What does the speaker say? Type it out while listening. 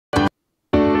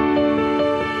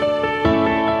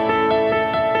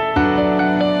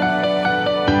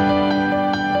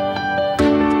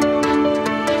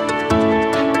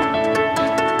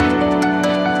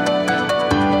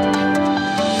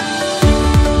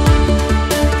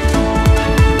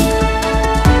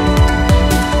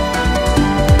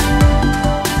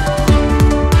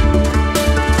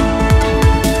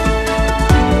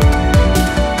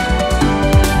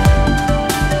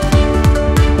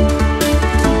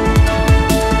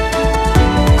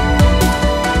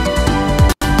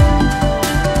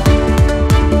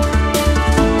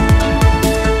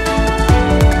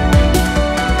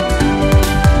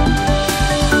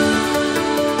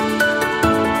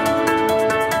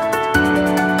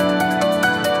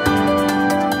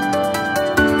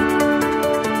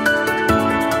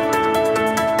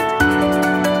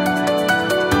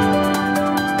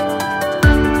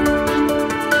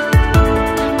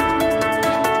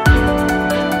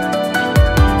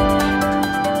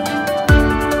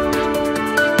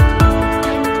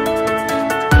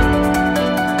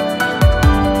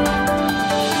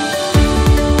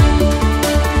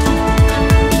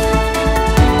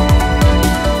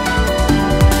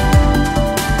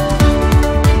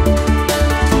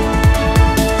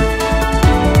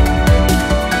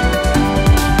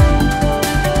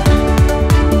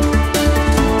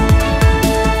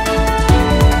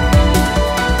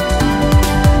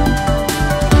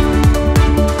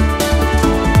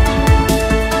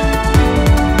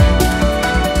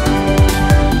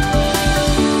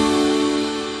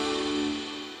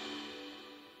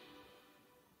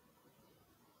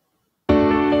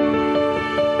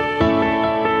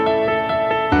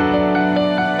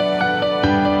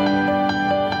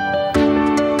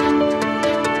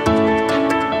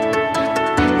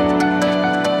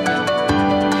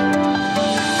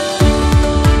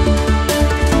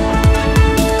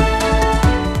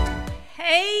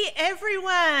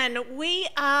and we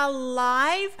are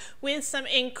live with some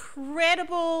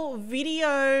incredible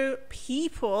video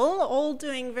people, all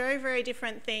doing very, very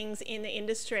different things in the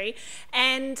industry.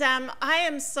 And I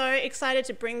am so excited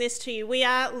to bring this to you. We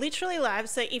are literally live,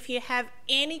 so if you have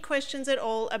any questions at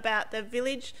all about the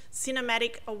Village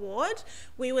Cinematic Award,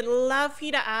 we would love for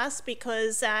you to ask,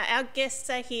 because our guests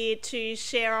are here to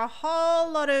share a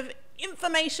whole lot of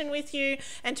information with you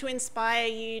and to inspire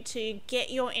you to get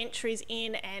your entries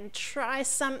in and try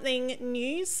something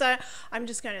new. So I'm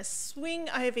just going to swing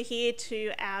over here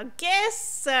to our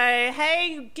guests. So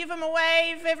hey, give them a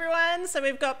wave, everyone. So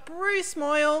we've got Bruce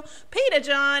Moyle, Peter,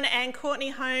 John and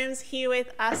Courtney Holmes here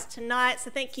with us tonight.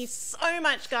 So thank you so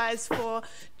much, guys, for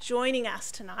joining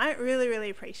us tonight. Really,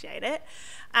 really appreciate it.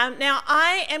 Now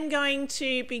I am going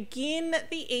to begin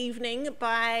the evening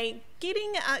by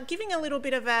giving a little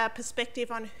bit of a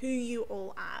perspective on who you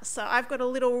all are. So I've got a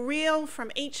little reel from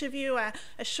each of you, a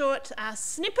short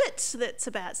snippet that's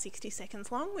about 60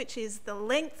 seconds long, which is the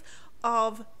length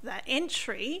of the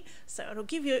entry. So it'll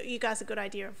give you guys a good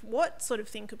idea of what sort of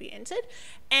thing could be entered.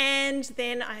 And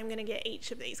then I'm going to get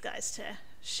each of these guys to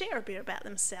share a bit about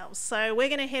themselves. So we're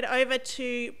going to head over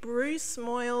to Bruce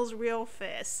Moyle's reel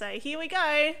first. So here we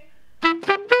go.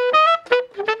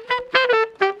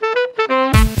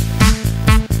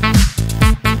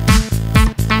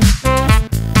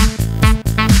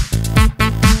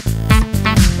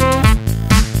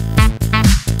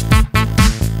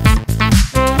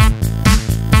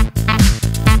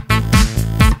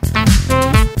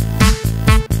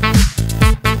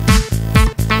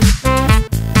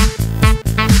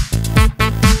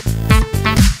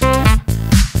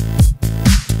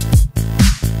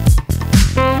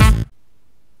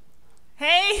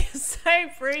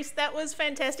 Bruce, that was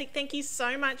fantastic. Thank you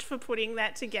so much for putting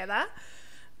that together.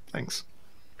 Thanks.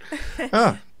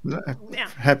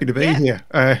 Happy to be here.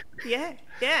 Yeah,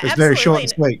 it's very short and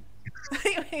sweet.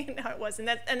 No, it wasn't.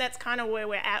 And that's kind of where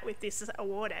we're at with this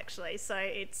award, actually. So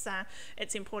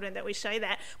it's important that we show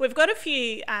that. We've got a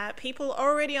few people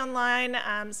already online,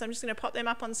 so I'm just going to pop them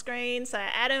up on screen. So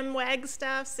Adam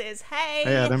Wagstaff says, hey.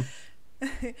 Hey, Adam.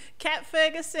 Kat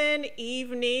Ferguson,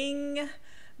 evening.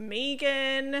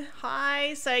 Megan,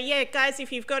 hi. So yeah, guys,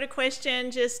 if you've got a question,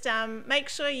 just make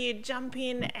sure you jump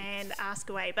in and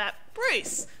ask away. But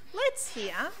Bruce, let's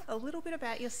hear a little bit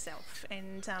about yourself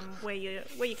and where you're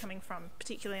coming from,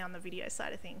 particularly on the video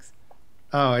side of things.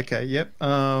 Oh, okay, yep.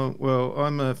 Well,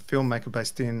 I'm a filmmaker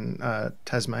based in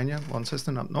Tasmania,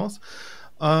 Launceston, up north.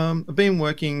 I've been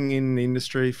working in the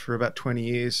industry for about 20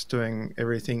 years, doing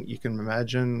everything you can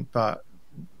imagine, but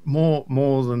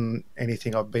more than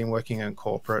anything, I've been working in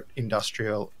corporate,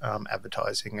 industrial,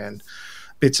 advertising and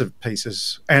bits of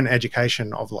pieces and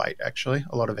education of late, actually,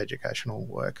 a lot of educational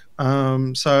work.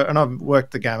 And I've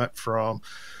worked the gamut from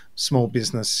small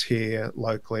business here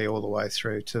locally all the way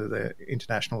through to the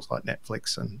internationals like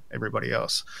Netflix and everybody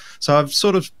else. So I've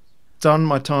sort of done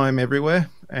my time everywhere,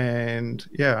 and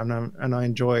yeah, and I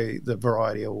enjoy the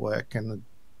variety of work and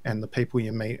the people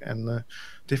you meet and the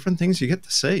different things you get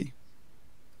to see.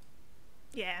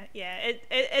 Yeah.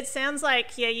 It sounds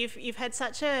like, yeah, you've had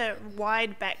such a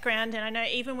wide background, and I know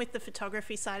even with the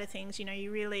photography side of things, you know,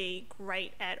 you're really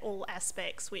great at all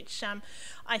aspects, which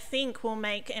I think will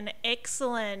make an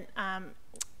excellent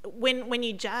when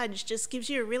you judge, just gives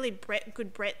you a really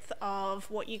good breadth of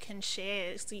what you can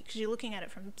share, because you're looking at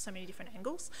it from so many different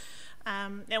angles.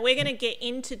 Now we're going to get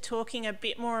into talking a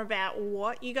bit more about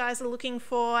what you guys are looking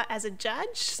for as a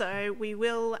judge, so we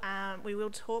will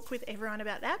talk with everyone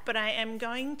about that, but I am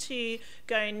going to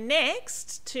go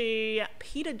next to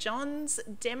Peter John's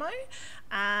demo.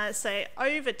 So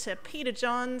over to Peter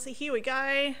John's, here we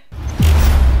go.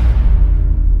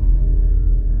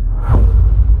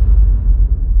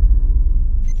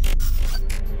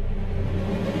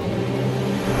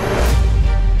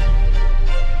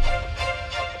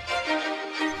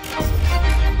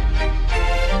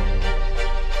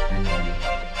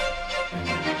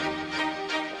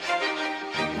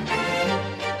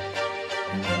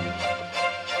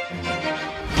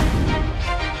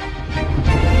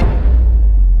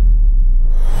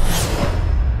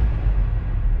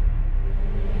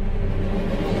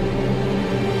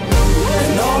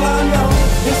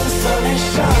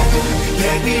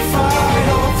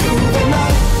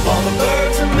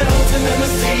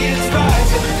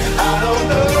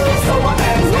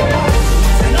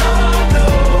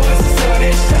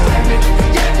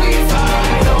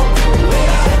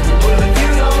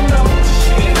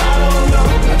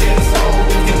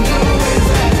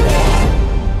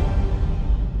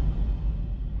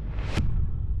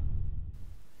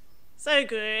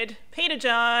 Peter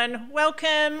John,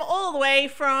 welcome all the way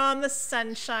from the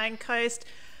Sunshine Coast.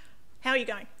 How are you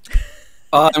going?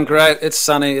 Oh, I'm great. It's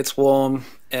sunny, it's warm,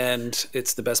 and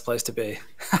it's the best place to be.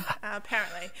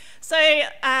 Apparently. So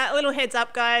a little heads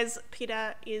up, guys.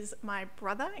 Peter is my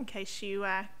brother, in case you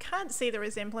can't see the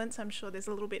resemblance. I'm sure there's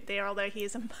a little bit there, although he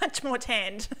is much more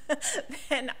tanned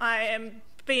than I am,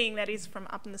 being that he's from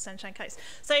up in the Sunshine Coast.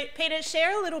 So, Peter,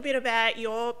 share a little bit about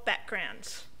your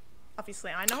background.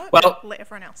 Obviously, I know it, but let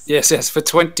everyone else. Yes. For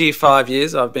 25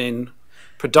 years, I've been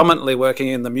predominantly working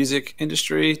in the music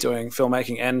industry, doing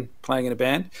filmmaking and playing in a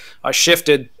band. I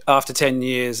shifted after 10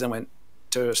 years and went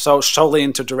to solely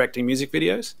into directing music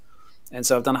videos. And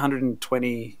so I've done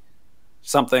 120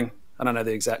 something, I don't know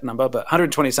the exact number, but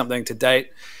 120 something to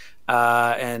date.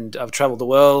 And I've traveled the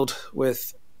world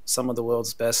with some of the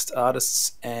world's best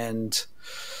artists and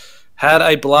had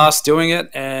a blast doing it,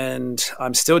 and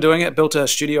I'm still doing it. Built a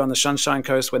studio on the Sunshine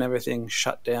Coast when everything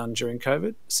shut down during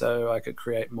COVID so I could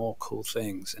create more cool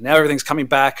things. And now everything's coming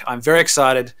back. I'm very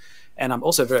excited, and I'm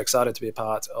also very excited to be a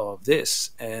part of this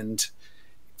and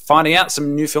finding out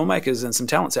some new filmmakers and some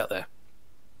talents out there.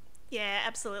 Yeah,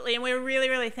 absolutely. And we're really,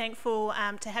 really thankful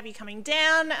to have you coming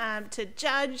down to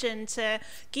judge and to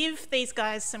give these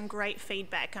guys some great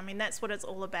feedback. I mean, that's what it's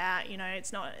all about. You know,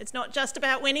 it's not just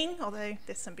about winning, although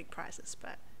there's some big prizes,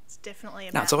 but it's definitely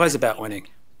about... No, it's always about winning.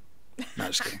 No,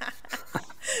 just kidding.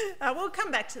 We'll come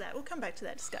back to that. We'll come back to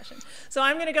that discussion. So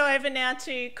I'm going to go over now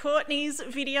to Courtney's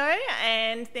video,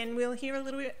 and then we'll hear a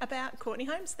little bit about Courtney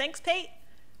Holmes. Thanks, Pete.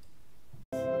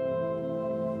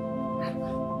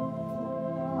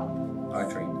 I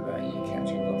dreamed about you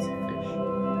catching lots of fish.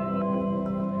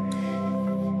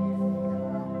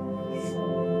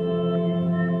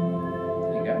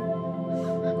 There you go.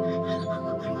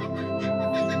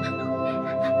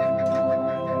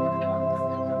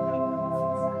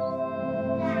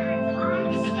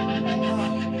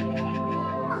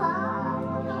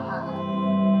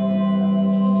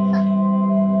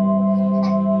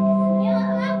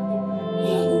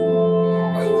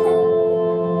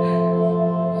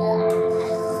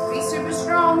 Be super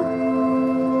strong.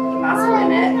 You must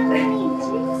win it.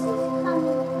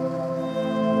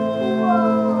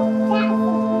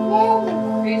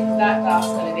 Who's that glass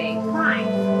going to be? Mine.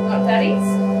 Not Daddy's?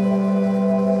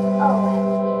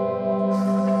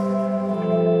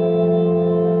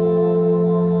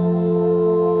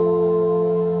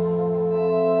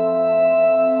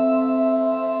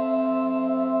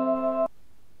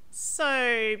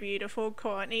 So beautiful,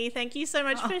 Courtney. Thank you so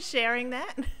much for sharing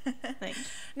that.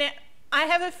 Thanks. Now, I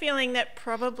have a feeling that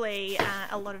probably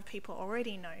a lot of people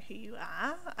already know who you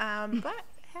are, but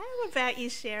how about you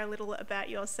share a little about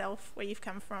yourself, where you've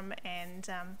come from, and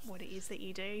what it is that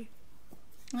you do?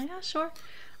 Yeah, sure.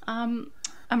 I'm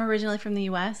originally from the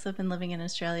US. I've been living in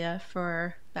Australia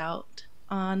for about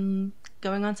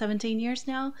going on 17 years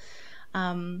now.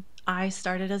 I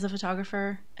started as a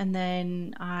photographer, and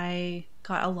then I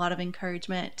got a lot of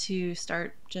encouragement to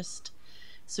start just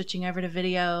switching over to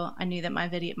video. I knew that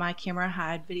my camera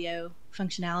had video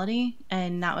functionality,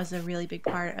 and that was a really big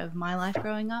part of my life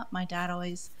growing up. My dad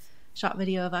always shot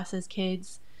video of us as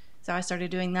kids, so I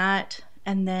started doing that,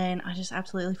 and then I just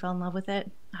absolutely fell in love with it.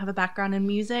 I have a background in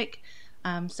music,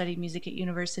 studied music at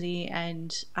university,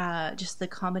 and just the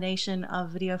combination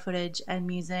of video footage and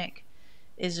music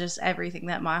is just everything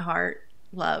that my heart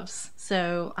loves.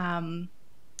 So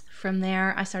from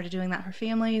there, I started doing that for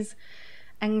families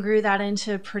and grew that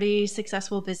into a pretty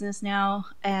successful business now.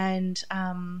 And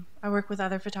I work with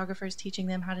other photographers, teaching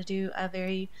them how to do a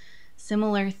very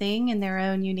similar thing in their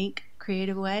own unique,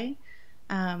 creative way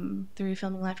through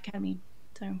Filming Life Academy.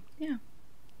 So, yeah.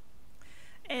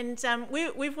 And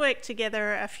we've worked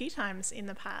together a few times in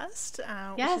the past,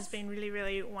 which has been really,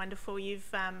 really wonderful. You've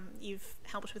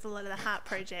helped with a lot of the heart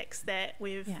projects that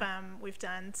we've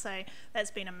done, so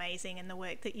that's been amazing. And the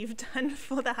work that you've done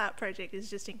for the heart project is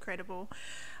just incredible.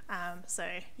 So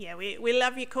yeah, we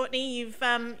love you, Courtney.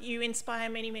 You inspire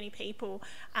many, many people.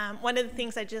 One of the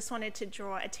things I just wanted to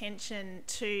draw attention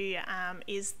to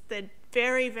is the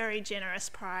very, very generous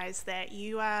prize that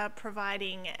you are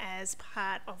providing as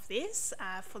part of this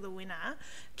for the winner.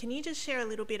 Can you just share a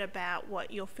little bit about what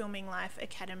your Filming Life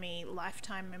Academy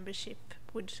lifetime membership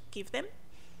would give them?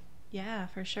 Yeah,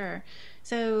 for sure.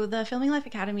 So the Filming Life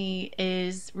Academy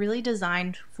is really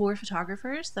designed for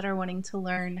photographers that are wanting to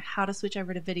learn how to switch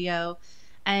over to video.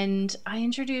 And I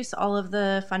introduce all of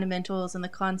the fundamentals and the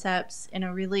concepts in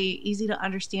a really easy to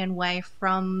understand way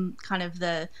from kind of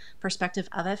the perspective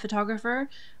of a photographer.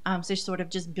 So sort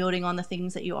of just building on the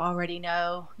things that you already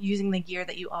know, using the gear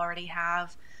that you already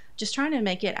have, just trying to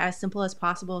make it as simple as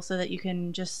possible so that you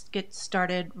can just get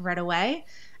started right away.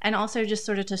 And also just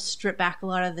sort of to strip back a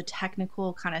lot of the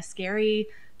technical kind of scary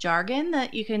jargon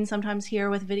that you can sometimes hear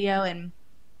with video, and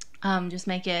just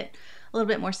make it a little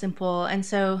bit more simple. And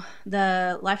so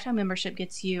the lifetime membership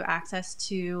gets you access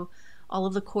to all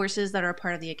of the courses that are a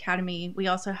part of the Academy. We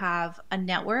also have a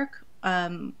network,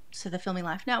 so the Filming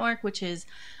Life Network, which is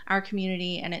our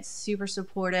community, and it's super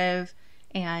supportive.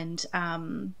 And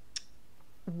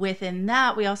within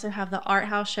that, we also have the Art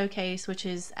House Showcase, which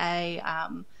is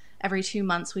every 2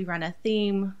 months we run a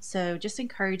theme. So just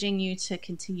encouraging you to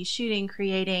continue shooting,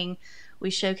 creating.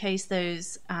 We showcase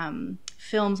those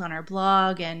films on our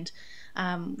blog and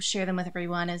share them with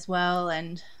everyone as well.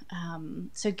 And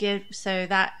so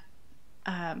that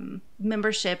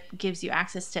membership gives you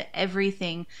access to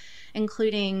everything,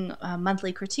 including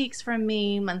monthly critiques from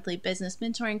me, monthly business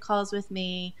mentoring calls with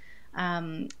me,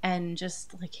 and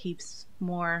just like heaps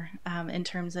more in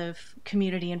terms of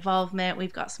community involvement.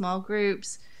 We've got small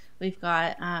groups. We've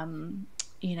got,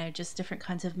 just different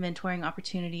kinds of mentoring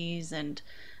opportunities, and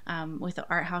with the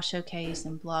Art House Showcase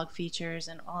and blog features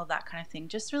and all of that kind of thing.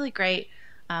 Just really great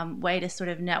way to sort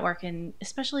of network. And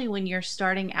especially when you're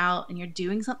starting out and you're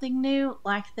doing something new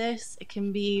like this, it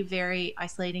can be very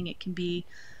isolating. It can be,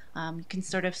 you can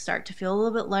sort of start to feel a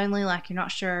little bit lonely, like you're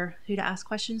not sure who to ask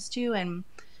questions to. And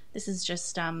this is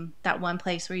just that one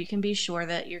place where you can be sure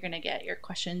that you're going to get your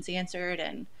questions answered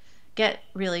and get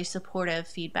really supportive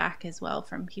feedback as well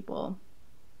from people.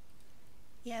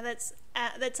 Yeah, that's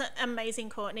amazing,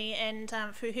 Courtney, and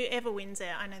for whoever wins it,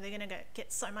 I know they're going to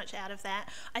get so much out of that.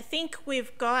 I think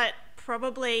we've got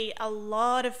probably a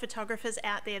lot of photographers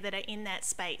out there that are in that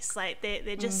space, like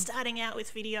they're just starting out with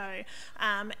video,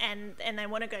 and they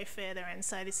want to go further, and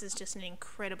so this is just an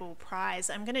incredible prize.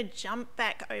 I'm going to jump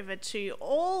back over to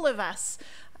all of us.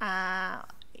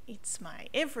 It's my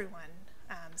everyone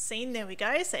scene. There we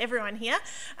go. So everyone here.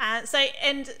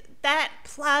 And that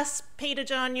plus, Peter,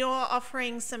 John, you're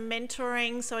offering some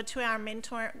mentoring, so a 2-hour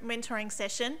mentoring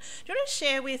session. Do you want to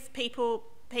share with people,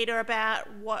 Peter,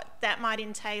 about what that might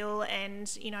entail and,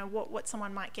 what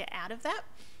someone might get out of that?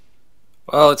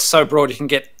 Well, it's so broad. You can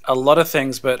get a lot of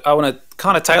things, but I want to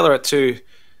kind of tailor it to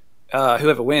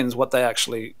whoever wins, what they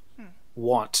actually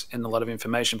want in a lot of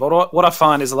information. But what I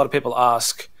find is a lot of people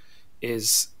ask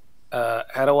is,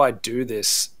 how do I do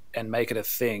this and make it a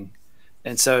thing?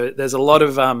 And so there's a lot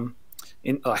of, I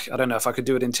don't know if I could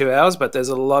do it in 2 hours, but there's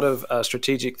a lot of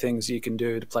strategic things you can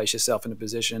do to place yourself in a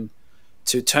position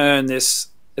to turn this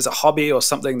as a hobby or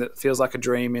something that feels like a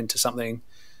dream into something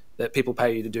that people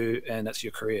pay you to do, and that's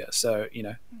your career. So,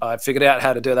 I figured out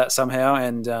how to do that somehow,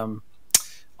 and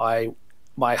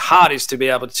my heart is to be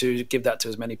able to give that to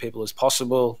as many people as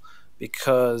possible,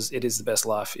 because it is the best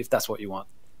life if that's what you want.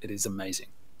 It is amazing.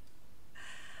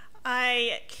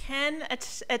 I can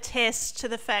attest to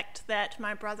the fact that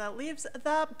my brother lives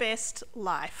the best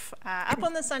life up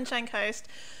on the Sunshine Coast,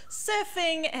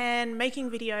 surfing and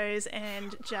making videos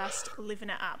and just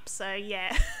living it up. So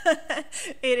yeah,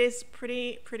 it is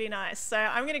pretty nice. So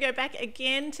I'm going to go back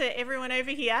again to everyone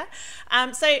over here.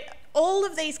 So all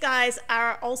of these guys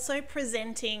are also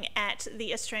presenting at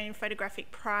the Australian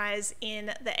Photographic Prize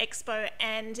in the Expo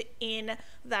and in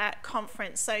that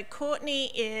conference. So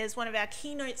Courtney is one of our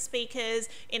keynote speakers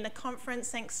in the conference,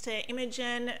 thanks to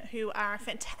Imogen, who are a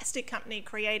fantastic company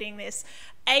creating this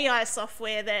AI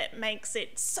software that makes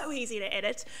it so easy to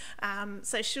edit.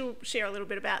 So she'll share a little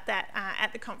bit about that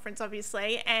at the conference,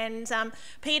 obviously. And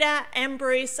Peter and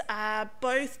Bruce are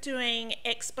both doing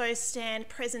expo stand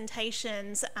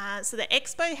presentations. So the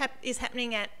expo is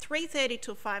happening at 3:30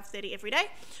 till 5:30 every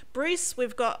day. Bruce,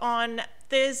 we've got on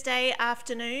Thursday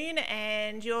afternoon,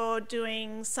 and you're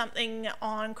doing something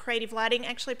on creative lighting.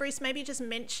 Actually, Bruce, maybe just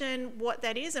mention what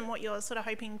that is and what you're sort of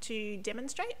hoping to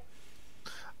demonstrate.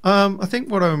 I think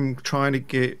what I'm trying to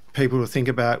get people to think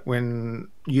about when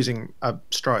using a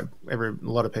strobe, a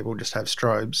lot of people just have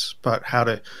strobes, but how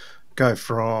to go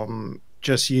from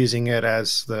just using it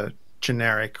as the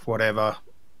generic whatever,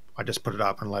 I just put it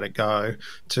up and let it go,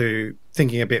 to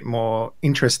thinking a bit more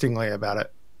interestingly about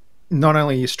it. Not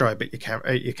only your strobe, but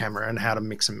your camera, and how to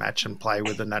mix and match and play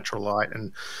with the natural light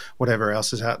and whatever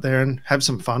else is out there, and have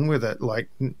some fun with it. Like,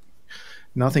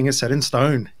 nothing is set in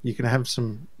stone. You can have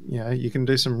some, you can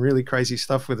do some really crazy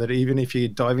stuff with it, even if you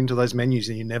dive into those menus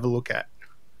that you never look at.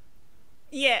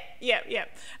 Yeah, yeah, yeah.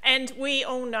 And we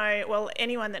all know, well,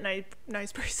 anyone that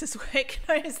knows Bruce's work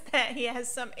knows that he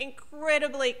has some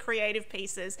incredibly creative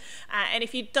pieces. And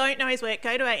if you don't know his work,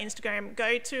 go to our Instagram,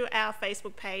 go to our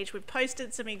Facebook page. We've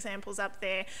posted some examples up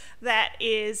there that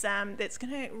is that's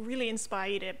going to really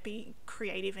inspire you to be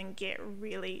creative and get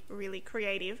really, really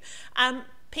creative.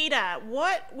 Peter,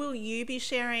 what will you be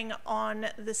sharing on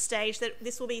the stage? That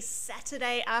this will be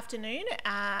Saturday afternoon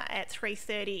at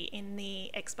 3:30 in the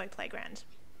Expo Playground.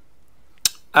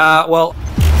 Well,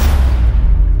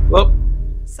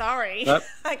 sorry, nope,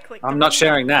 I clicked. I'm not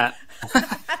sharing that.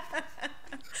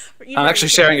 I'm actually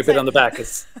sure sharing a bit on the back.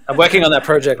 I'm working on that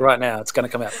project right now. It's going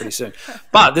to come out pretty soon.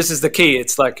 But this is the key.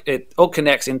 It's like it all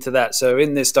connects into that. So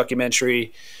in this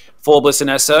documentary, For Bliss and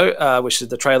Esso, which is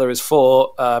the trailer is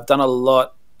for, I've done a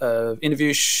lot of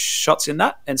interview shots in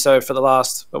that. And so for the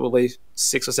last probably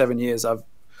 6 or 7 years, I've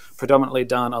predominantly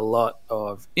done a lot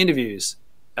of interviews.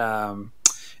 And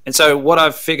so what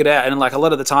I've figured out, and like a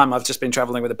lot of the time I've just been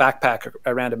traveling with a backpack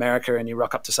around America, and you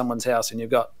rock up to someone's house and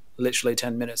you've got literally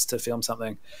 10 minutes to film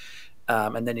something.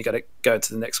 And then you got to go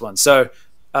to the next one. So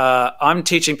I'm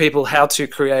teaching people how to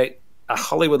create a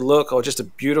Hollywood look or just a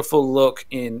beautiful look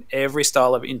in every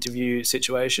style of interview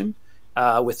situation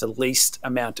with the least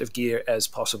amount of gear as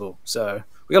possible. So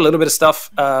we got a little bit of stuff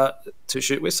to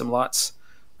shoot with, some lights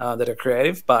that are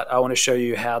creative, but I want to show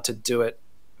you how to do it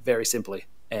very simply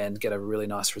and get a really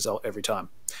nice result every time.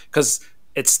 Because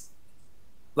it's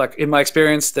like, in my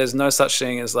experience, there's no such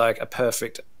thing as like a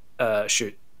perfect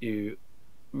shoot. You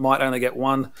might only get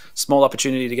one small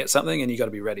opportunity to get something, and you got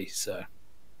to be ready. So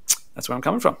that's where I'm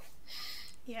coming from.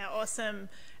 Yeah, awesome.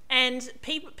 And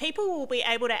people will be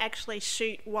able to actually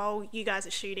shoot while you guys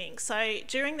are shooting. So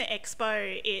during the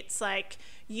expo, it's like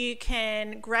you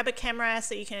can grab a camera,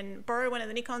 so you can borrow one of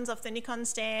the Nikons off the Nikon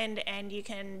stand, and you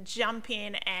can jump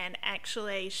in and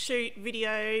actually shoot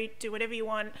video, do whatever you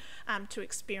want to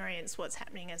experience what's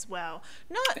happening as well.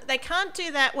 They can't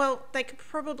do that. Well, they could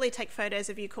probably take photos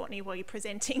of you, Courtney, while you're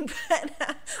presenting, but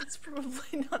that's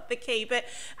probably not the key. But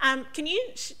can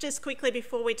you just quickly,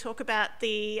 before we talk about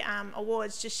the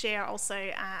awards, just share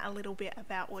also a little bit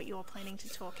about what you're planning to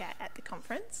talk at the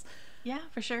conference? Yeah,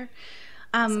 for sure.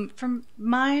 From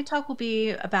my talk will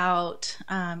be about,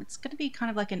 it's going to be kind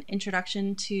of like an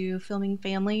introduction to filming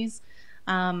families,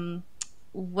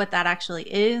 what that actually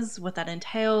is, what that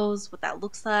entails, what that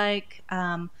looks like,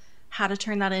 how to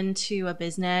turn that into a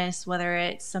business, whether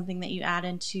it's something that you add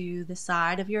into the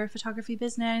side of your photography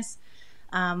business,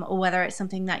 or whether it's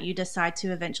something that you decide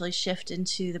to eventually shift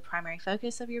into the primary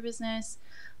focus of your business.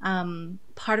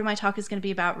 Part of my talk is going to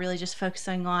be about really just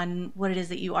focusing on what it is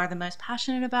that you are the most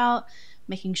passionate about,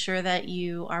 making sure that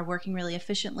you are working really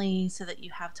efficiently so that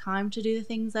you have time to do the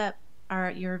things that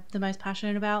you're the most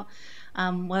passionate about,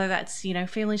 whether that's,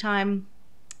 family time,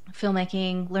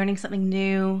 filmmaking, learning something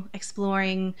new,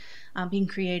 exploring, being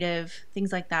creative,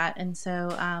 things like that. And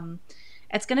so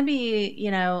it's going to be,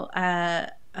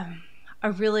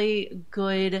 a really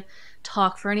good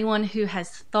talk for anyone who has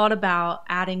thought about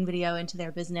adding video into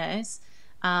their business,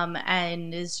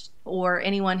 or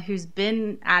anyone who's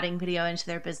been adding video into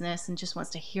their business and just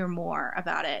wants to hear more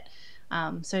about it.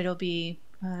 So it'll be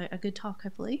a good talk,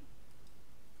 hopefully.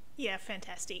 Yeah,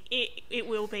 fantastic. It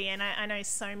will be, and I know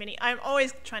so many. I'm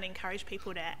always trying to encourage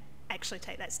people to actually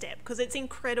take that step, because it's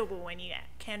incredible when you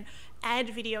can add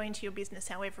video into your business,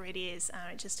 however it is.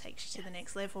 It just takes you to the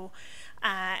next level.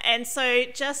 And so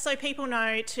just so people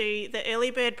know too, the early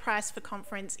bird price for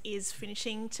conference is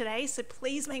finishing today, so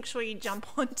please make sure you jump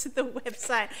onto the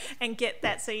website and get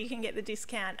that so you can get the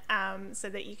discount, so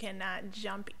that you can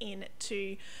jump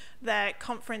into the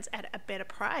conference at a better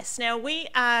price. Now we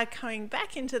are going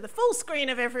back into the full screen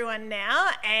of everyone now,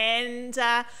 and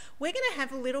we're going to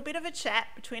have a little bit of a chat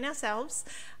between ourselves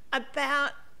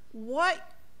about what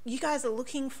you guys are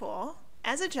looking for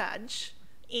as a judge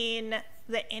in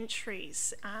the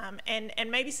entries, and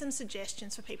maybe some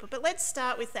suggestions for people. But let's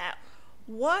start with that.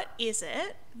 What is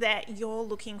it that you're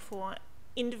looking for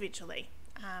individually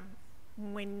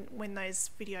when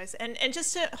those videos, and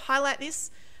just to highlight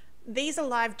this, these are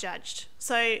live judged,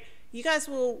 so you guys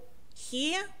will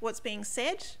hear what's being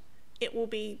said. It will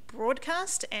be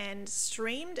broadcast and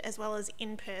streamed as well as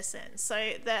in person.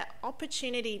 So the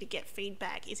opportunity to get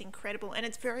feedback is incredible, and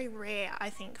it's very rare,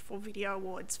 I think, for video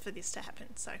awards for this to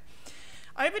happen. So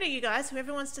over to you guys,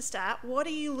 whoever wants to start. What are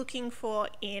you looking for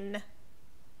in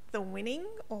the winning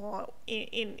or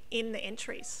in the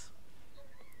entries?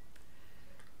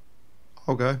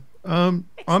 I'll go. I'm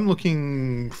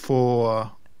looking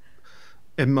for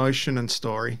emotion and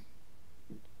story.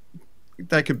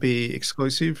 They could be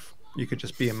exclusive You could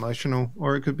just be emotional,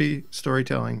 or it could be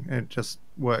storytelling. It just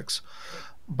works.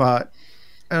 But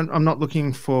and I'm not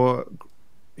looking for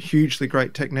hugely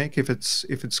great technique. If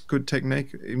it's good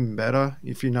technique, even better.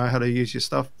 If you know how to use your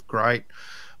stuff, great.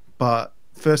 But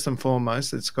first and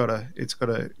foremost, it's gotta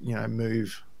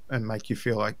move and make you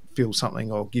feel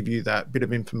something, or give you that bit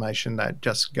of information that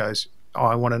just goes, oh,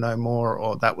 I want to know more,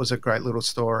 or that was a great little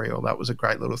story, or that was a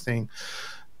great little thing.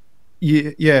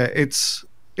 Yeah, it's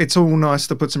all nice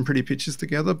to put some pretty pictures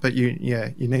together, but you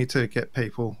need to get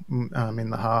people in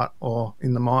the heart or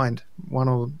in the mind,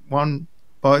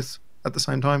 both at the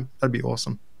same time. That'd be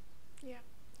awesome.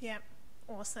 Yeah,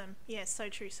 awesome. Yeah, so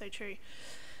true, so true.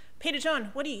 Peter John,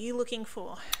 what are you looking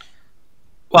for?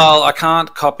 Well, I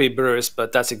can't copy Bruce,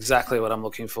 but that's exactly what I'm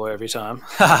looking for every time.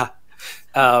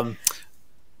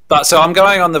 But so I'm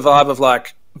going on the vibe of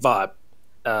like vibe.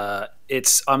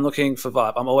 I'm looking for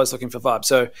vibe. I'm always looking for vibe.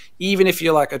 So even if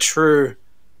you're like a true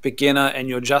beginner and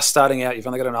you're just starting out, you've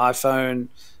only got an iPhone,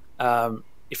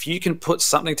 if you can put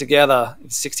something together in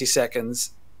 60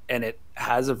 seconds and it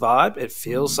has a vibe, it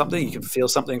feels something, you can feel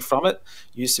something from it,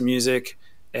 use some music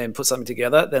and put something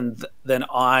together, then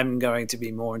I'm going to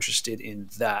be more interested in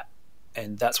that.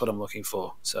 And that's what I'm looking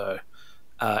for. So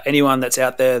anyone that's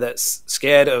out there that's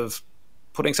scared of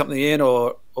putting something in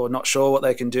or not sure what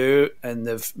they can do, and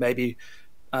they've maybe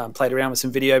played around with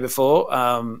some video before,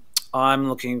 I'm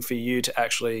looking for you to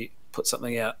actually put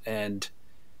something out and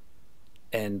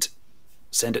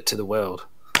send it to the world.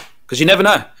 Because you never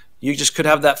know. You just could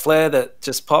have that flare that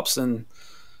just pops and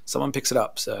someone picks it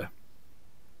up. So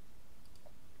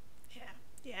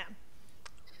yeah,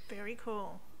 very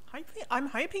cool. I'm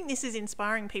hoping this is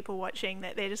inspiring people watching,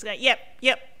 that they're just going, yep,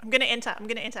 I'm going to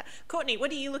enter. Courtney, what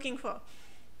are you looking for?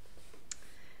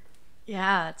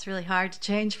 Yeah, it's really hard to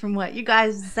change from what you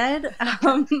guys said,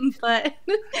 but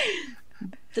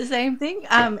the same thing,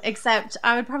 except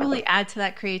I would probably add to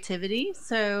that creativity.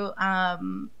 So,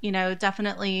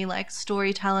 definitely like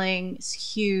storytelling is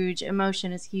huge.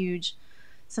 Emotion is huge.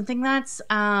 Something that's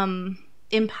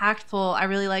impactful. I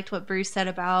really liked what Bruce said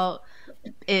about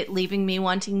it leaving me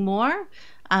wanting more.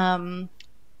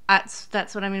 That's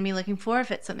what I'm going to be looking for.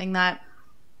 If it's something that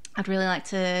I'd really like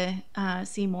to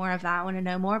see more of, that, I want to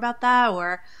know more about that,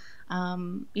 or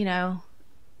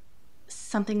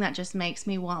something that just makes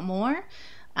me want more.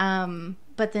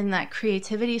 But then that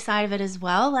creativity side of it as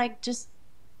well, like just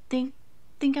think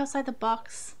outside the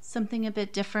box, something a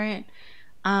bit different.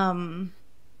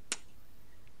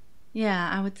 Yeah,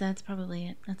 I would say that's probably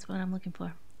it. That's what I'm looking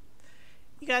for.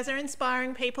 You guys are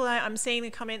inspiring people. I'm seeing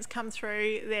the comments come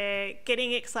through. They're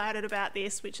getting excited about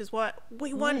this, which is what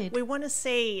we want. We want to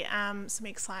see some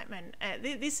excitement.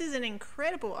 This is an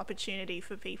incredible opportunity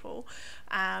for people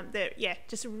that,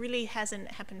 just really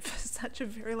hasn't happened for such a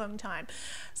very long time.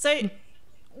 So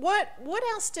what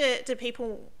else do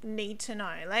people need to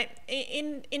know? Like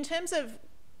in terms of,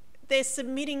 they're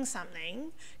submitting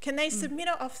something, can they submit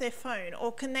it off their phone, or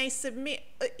can they submit,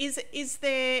 is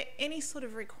there any sort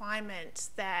of requirement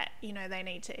that they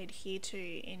need to adhere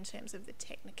to in terms of the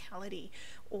technicality,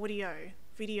 audio,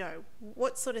 video,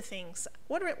 what sort of things,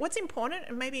 what's important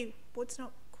and maybe what's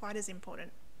not quite as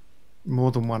important?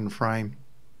 More than one frame.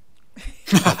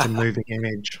 Like a moving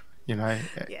image,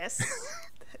 Yes.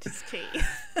 Is key.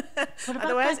 What about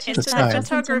Otherwise, that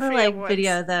Justin Timberlake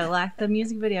video though, like the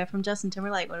music video from Justin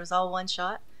Timberlake, when it was all one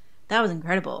shot? That was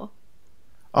incredible.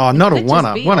 Oh, not a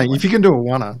one-er. If you can do a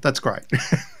one-er, that's great.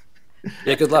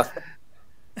 Yeah, good luck.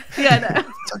 Yeah, no.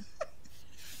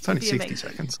 It's only 60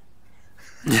 seconds.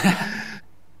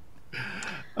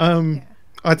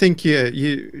 I think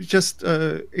you just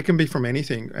it can be from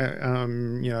anything.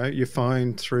 Your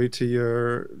phone through to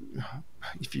your.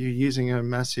 If you're using a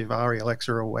massive ARRI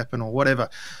Alexa or weapon or whatever,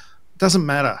 it doesn't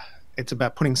matter. It's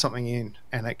about putting something in,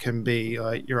 and it can be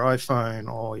like your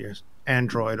iPhone or your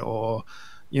Android or,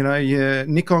 your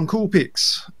Nikon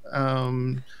Coolpix.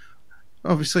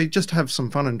 Obviously, just have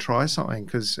some fun and try something,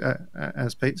 because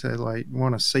as Pete said, like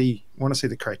want to see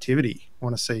the creativity,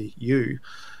 want to see you.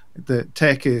 The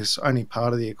tech is only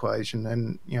part of the equation,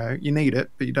 and you need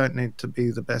it, but you don't need to be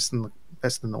the best in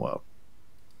the world.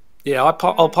 Yeah,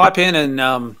 I'll pipe in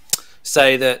and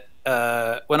say that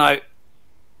when I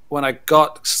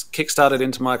got kickstarted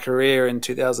into my career in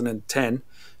 2010,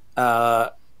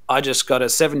 I just got a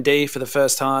 7D for the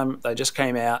first time. They just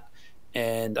came out,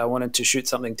 and I wanted to shoot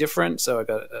something different. So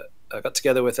I got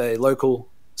together with a local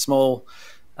small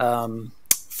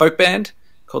folk band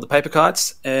called the Paper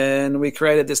Kites, and we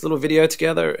created this little video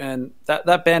together. And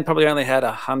that band probably only had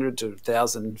 100 to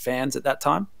 1,000 fans at that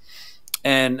time.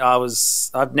 And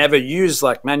I've never used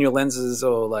like manual lenses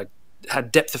or like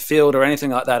had depth of field or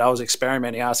anything like that. I was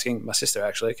experimenting, asking my sister,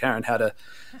 actually, Karen, how to,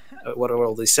 what are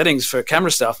all these settings for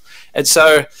camera stuff? And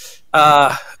so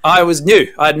I was new.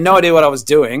 I had no idea what I was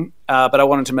doing, but I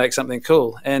wanted to make something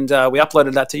cool. And we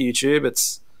uploaded that to YouTube.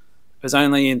 It was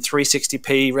only in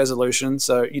 360p resolution.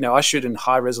 So, you know, I shoot in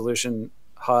high resolution,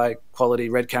 high quality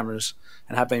red cameras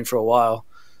and have been for a while.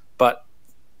 But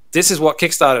this is what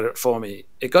kickstarted it for me.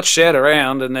 It got shared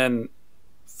around, and then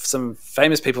some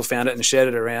famous people found it and shared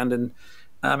it around, and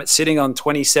it's sitting on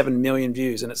 27 million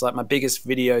views, and it's like my biggest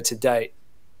video to date.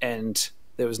 And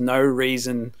there was no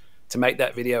reason to make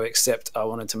that video except I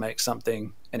wanted to make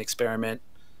something and experiment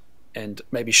and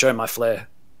maybe show my flair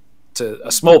to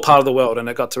a small part of the world, and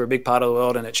it got to a big part of the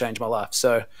world and it changed my life.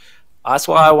 So that's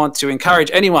why I want to encourage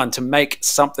anyone to make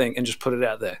something and just put it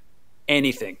out there.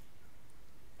 Anything.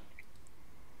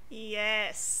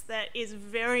 Yes, that is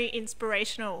very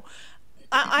inspirational.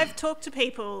 I've talked to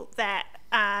people that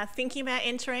are thinking about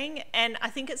entering, and I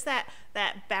think it's that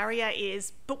barrier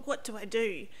is, but what do I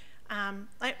do?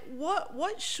 Like,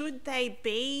 what should they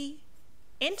be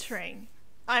entering?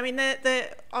 I mean,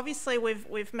 obviously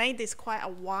we've made this quite a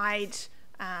wide.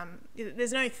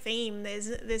 There's no theme.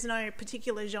 There's no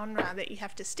particular genre that you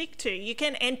have to stick to. You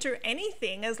can enter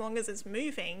anything as long as it's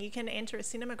moving. You can enter a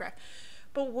cinematograph,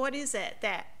 but what is it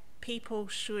that people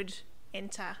should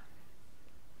enter?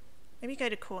 Maybe go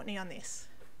to Courtney on this.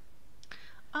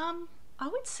 I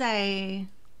would say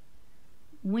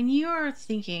when you're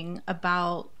thinking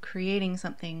about creating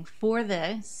something for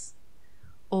this,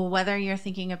 or whether you're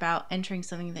thinking about entering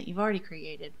something that you've already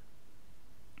created,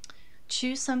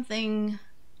 choose something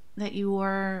that you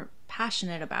are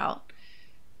passionate about.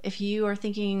 If you are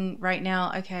thinking right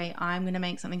now, okay, I'm going to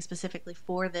make something specifically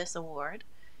for this award,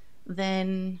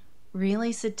 then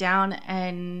really sit down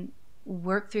and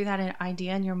work through that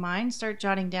idea in your mind. Start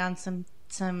jotting down some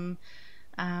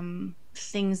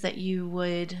things that you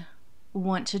would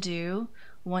want to do,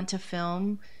 want to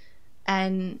film,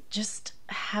 and just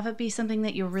have it be something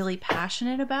that you're really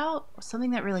passionate about,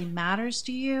 something that really matters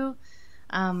to you.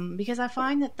 Because I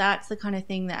find that that's the kind of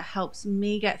thing that helps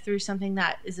me get through something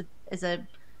that is a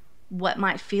what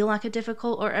might feel like a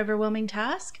difficult or overwhelming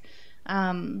task.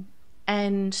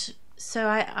 And so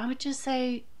I would just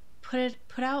say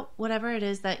put out whatever it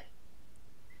is that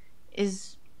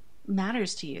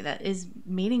matters to you, that is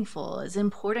meaningful, is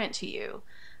important to you.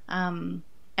 And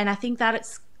I think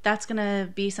that that's going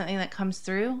to be something that comes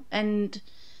through. And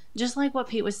just like what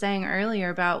Pete was saying earlier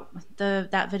about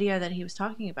that video that he was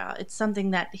talking about, it's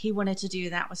something that he wanted to do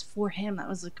that was for him, that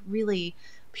was like really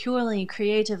purely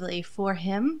creatively for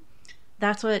him.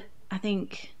 That's what I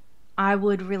think I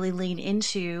would really lean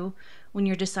into when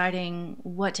you're deciding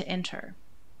what to enter.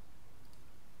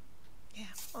 Yeah,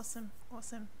 awesome.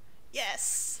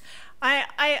 Yes,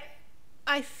 I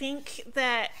think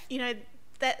that, you know,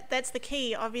 that's the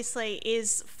key. Obviously,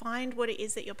 is find what it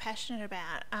is that you're passionate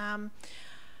about.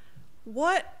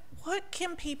 What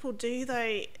can people do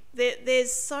though?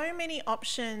 There's so many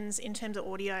options in terms of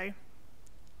audio,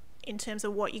 in terms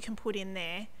of what you can put in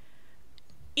there.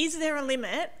 Is there a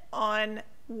limit on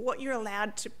what you're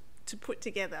allowed to put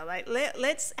together? Like,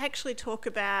 let's actually talk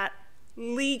about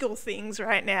legal things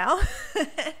right now.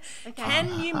 Okay.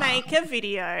 Can you make a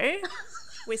video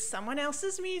with someone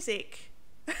else's music?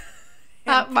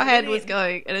 My head was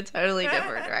going in a totally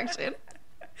different direction.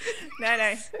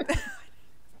 No.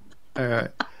 All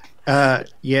right.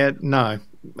 Yeah, no.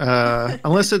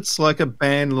 Unless it's like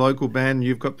a local band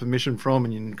you've got permission from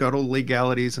and you've got all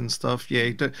legalities and stuff.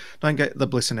 Yeah, don't get the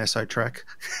Bliss and Esso track,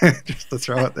 just to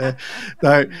throw it there.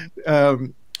 No,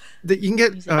 you can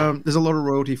get, there's a lot of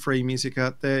royalty-free music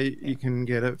out there. You can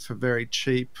get it for very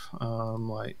cheap,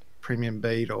 like Premium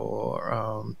Beat,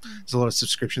 or there's a lot of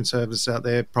subscription services out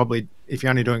there. Probably if you're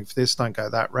only doing for this, don't go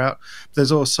that route. But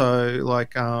there's also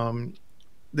like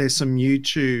there's some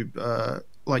YouTube,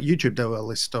 like YouTube do a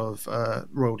list of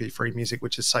royalty-free music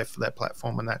which is safe for their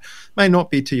platform, and that may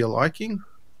not be to your liking,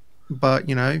 but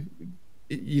you know,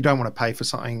 you don't want to pay for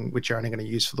something which you're only going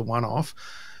to use for the one-off.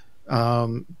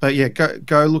 But yeah,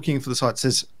 go looking for the sites.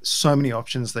 There's so many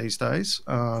options these days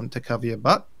to cover your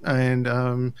butt, and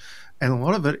a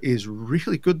lot of it is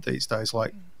really good these days,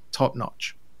 like top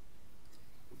notch.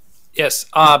 Yes,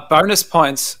 bonus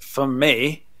points for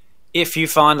me if you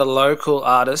find a local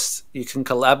artist you can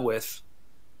collab with,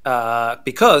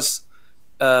 because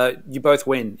you both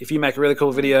win. If you make a really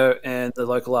cool video and the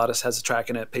local artist has a track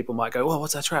in it, people might go, "Well,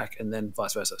 what's that track?" and then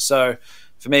vice versa. So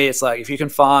for me, it's like if you can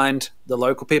find the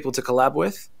local people to collab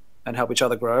with and help each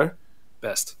other grow,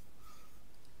 best.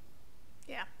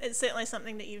 Yeah, it's certainly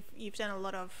something that you've done a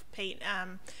lot of, Pete.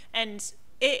 And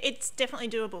it's definitely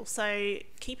doable. So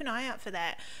keep an eye out for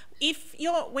that.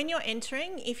 When you're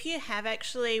entering, if you have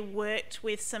actually worked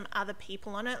with some other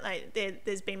people on it, like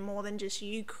there's been more than just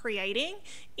you creating,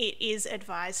 it is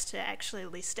advised to actually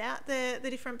list out the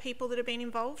different people that have been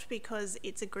involved, because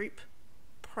it's a group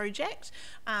project.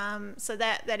 So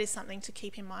that is something to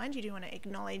keep in mind. You do want to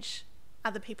acknowledge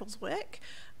other people's work.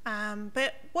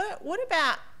 But what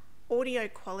about audio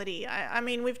quality? I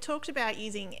mean, we've talked about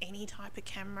using any type of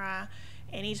camera,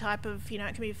 any type of, it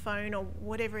can be a phone or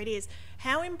whatever it is.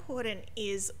 How important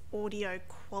is audio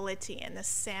quality and the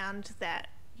sound that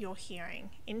you're hearing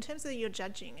in terms of your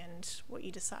judging and what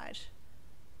you decide?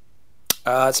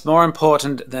 It's more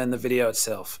important than the video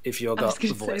itself if you've got the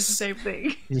Say the voice. same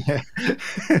thing. Yeah.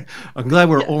 I'm glad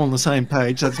we're all on the same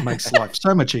page. That makes life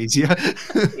so much easier.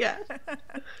 Yeah.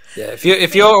 Yeah,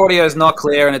 if your audio is not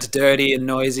clear and it's dirty and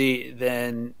noisy,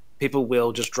 then people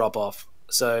will just drop off.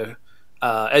 So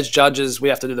as judges, we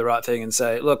have to do the right thing and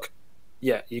say, look,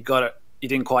 yeah, you got it. You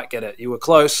didn't quite get it. You were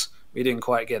close. We didn't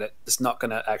quite get it. It's not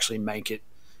going to actually make it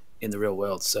in the real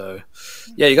world. So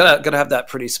yeah, you gotta have that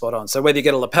pretty spot on. So whether you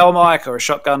get a lapel mic or a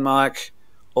shotgun mic,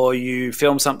 or you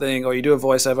film something, or you do a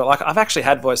voiceover, like I've actually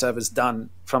had voiceovers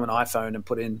done from an iPhone and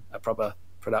put in a proper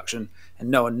production, and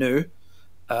no one knew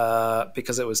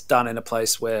because it was done in a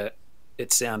place where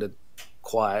it sounded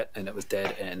quiet and it was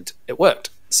dead and it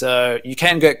worked. So you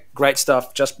can get great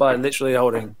stuff just by literally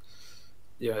holding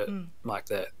your mic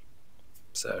there.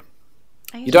 So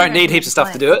you don't need heaps of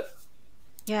stuff to do it.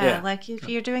 Yeah, like if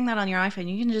you're doing that on your iPhone,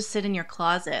 you can just sit in your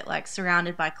closet, like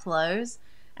surrounded by clothes,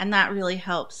 and that really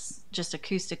helps just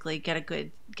acoustically get a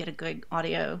good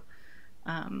audio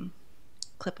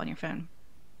clip on your phone.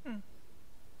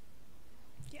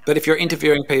 Yeah. But if you're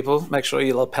interviewing people, make sure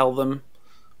you lapel them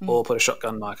or put a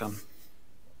shotgun mic on.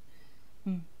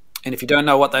 And if you don't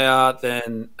know what they are,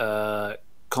 then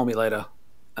call me later,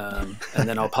 and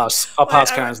then I'll pass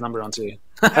Karen's number on to you.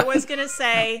 I was going to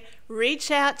say,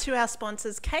 reach out to our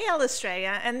sponsors, KL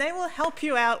Australia, and they will help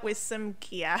you out with some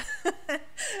gear.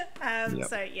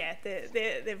 So yeah,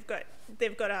 they've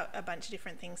got a bunch of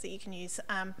different things that you can use.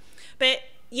 But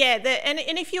yeah,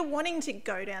 and if you're wanting to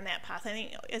go down that path, I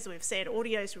think, as we've said,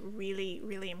 audio is really,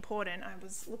 really important. I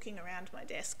was looking around my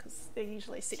desk because they're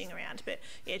usually sitting around, but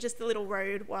yeah, just the little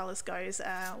Rode wireless goes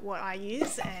what I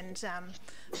use, and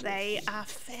they are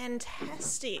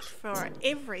fantastic for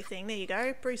everything. There you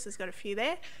go. Bruce has got a few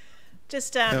there.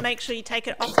 Just make sure you take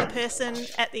it off the person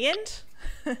at the end.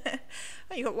 Oh,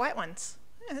 you got white ones.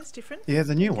 Yeah, that's different. Yeah,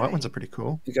 the new white ones are pretty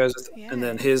cool. It goes, and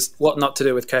then here's what not to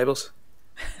do with cables.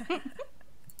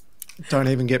 Don't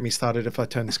even get me started if I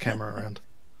turn this camera around.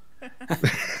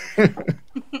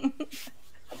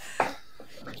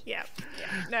 Yeah.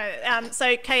 No.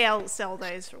 So KL sell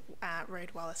those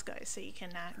Rode wireless goes, so you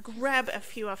can grab a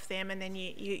few off them, and then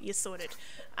you're sorted.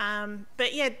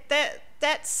 But yeah,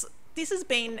 this has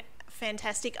been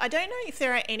fantastic. I don't know if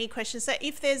there are any questions. So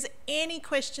if there's any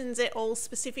questions at all,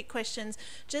 specific questions,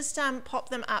 just pop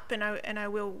them up, and I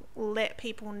will let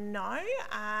people know.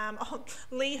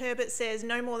 Lee Herbert says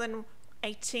no more than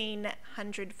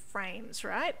 1,800 frames,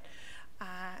 right?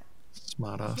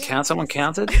 Smart ass. Yeah. Someone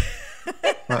counted?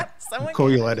 Right. Someone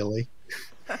Call you later, Lee.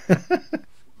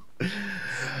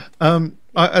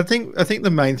 I think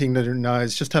the main thing to know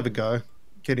is just have a go,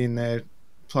 get in there,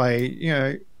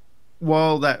 play.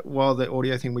 While the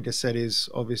audio thing we just said is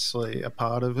obviously a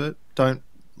part of it, don't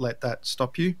let that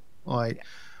stop you.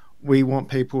 We want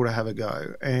people to have a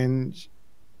go, and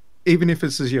even if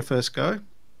this is your first go,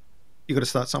 you got to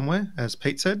start somewhere, as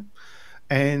Pete said,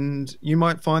 and you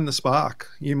might find the spark.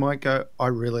 You might go, I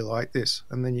really like this,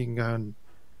 and then you can go and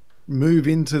move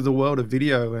into the world of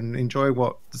video and enjoy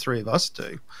what the three of us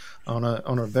do on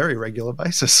a very regular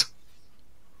basis.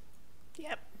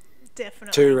 Yep,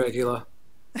 definitely. Too regular.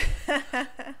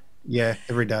 Yeah,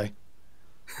 every day.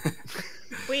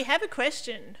 We have a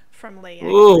question from Lee.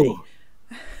 Ooh.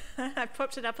 I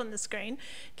popped it up on the screen.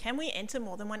 Can we enter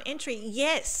more than one entry?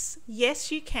 Yes,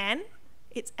 you can.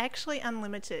 It's actually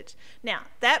unlimited. Now,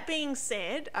 that being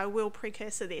said, I will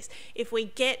precursor this. If we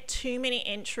get too many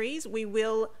entries, we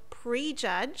will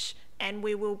prejudge, and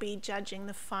we will be judging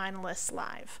the finalists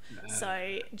live.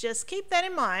 So just keep that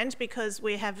in mind, because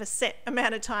we have a set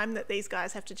amount of time that these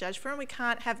guys have to judge for, and we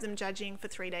can't have them judging for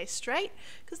 3 days straight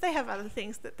because they have other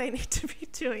things that they need to be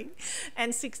doing.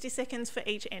 And 60 seconds for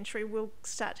each entry will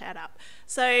start to add up.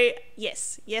 So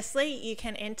yes, Lee, you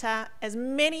can enter as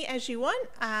many as you want,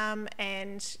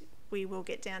 and we will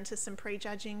get down to some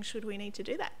prejudging should we need to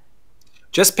do that.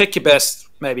 Just pick your best,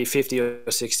 maybe 50 or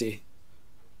 60.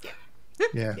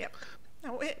 Yeah. Yep.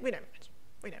 No, we don't mind.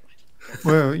 We don't mind.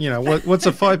 Well, you know, what's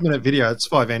a 5-minute video? It's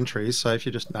 5 entries. So if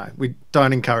you just, no, we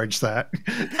don't encourage that.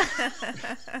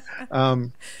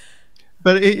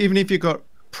 But even if you've got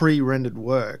pre-rendered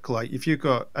work, like if you've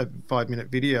got a 5-minute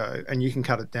video and you can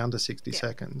cut it down to 60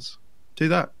 seconds, do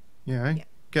that. You know,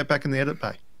 get back in the edit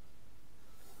bay.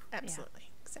 Absolutely.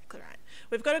 Exactly right.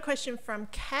 We've got a question from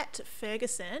Kat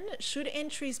Ferguson. Should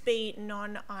entries be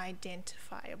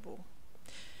non-identifiable?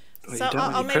 So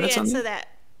I'll maybe answer that.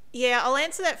 Yeah, I'll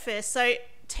answer that first. So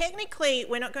technically,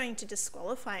 we're not going to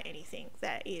disqualify anything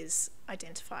that is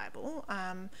identifiable,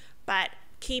 but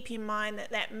keep in mind that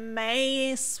that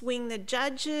may swing the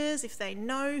judges if they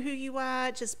know who you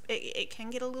are. Just it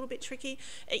can get a little bit tricky.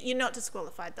 You're not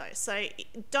disqualified though, so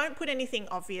don't put anything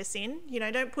obvious in. You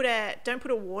know, don't put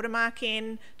a watermark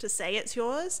in to say it's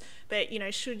yours. But you know,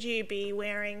 should you be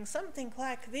wearing something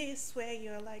like this, where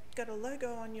you're like got a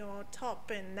logo on your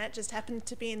top, and that just happened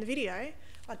to be in the video?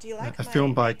 Or do you like a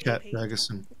film by Kat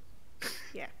Ferguson?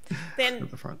 Yeah. Then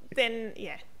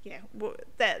well,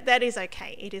 that is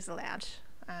okay. It is allowed.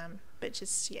 But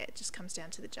just it just comes down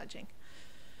to the judging.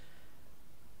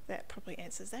 That probably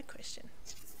answers that question.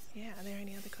 Yeah, are there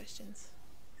any other questions?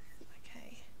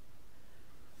 Okay.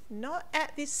 Not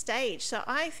at this stage. So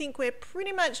I think we're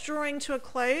pretty much drawing to a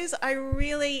close. I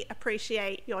really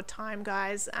appreciate your time,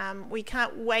 guys. We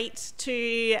can't wait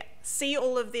to see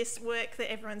all of this work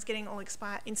that everyone's getting all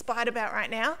inspired about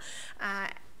right now.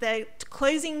 The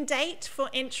closing date for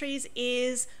entries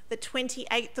is the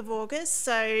 28th of August.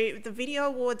 So the Video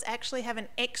Awards actually have an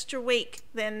extra week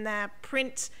than the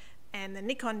Print and the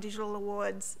Nikon Digital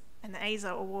Awards and the AEST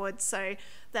Awards. So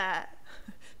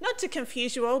not to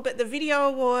confuse you all, but the Video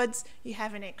Awards, you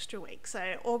have an extra week.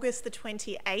 So August the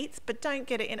 28th, but don't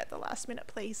get it in at the last minute,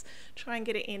 please. Try and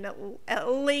get it in at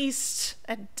least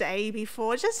a day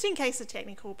before, just in case of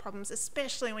technical problems,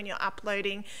 especially when you're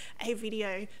uploading a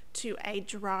video to a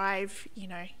drive. You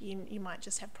know, you might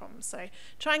just have problems. So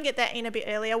try and get that in a bit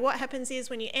earlier. What happens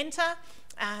is when you enter,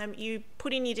 you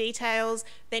put in your details,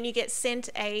 then you get sent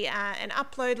an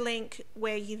upload link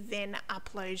where you then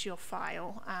upload your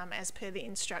file as per the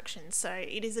instructions. So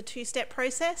it is a 2-step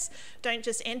process. Don't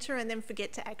just enter and then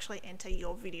forget to actually enter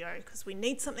your video, because we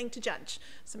need something to judge.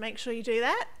 So make sure you do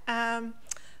that.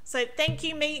 So thank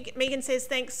you, Megan says,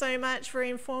 thanks so much, very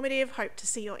informative. Hope to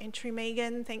see your entry,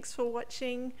 Megan. Thanks for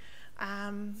watching.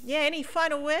 Any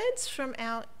final words from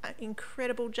our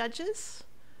incredible judges?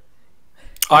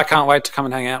 I can't wait to come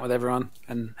and hang out with everyone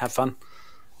and have fun.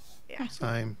 Yeah.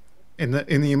 Same. In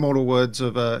the immortal words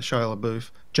of Shia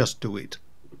LaBeouf, just do it.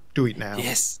 Do it now.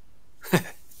 Yes.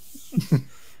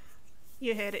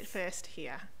 You heard it first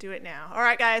here. Do it now. All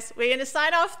right, guys, we're going to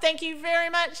sign off. Thank you very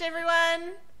much,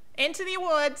 everyone. Enter the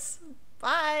awards.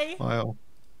 Bye. Bye all.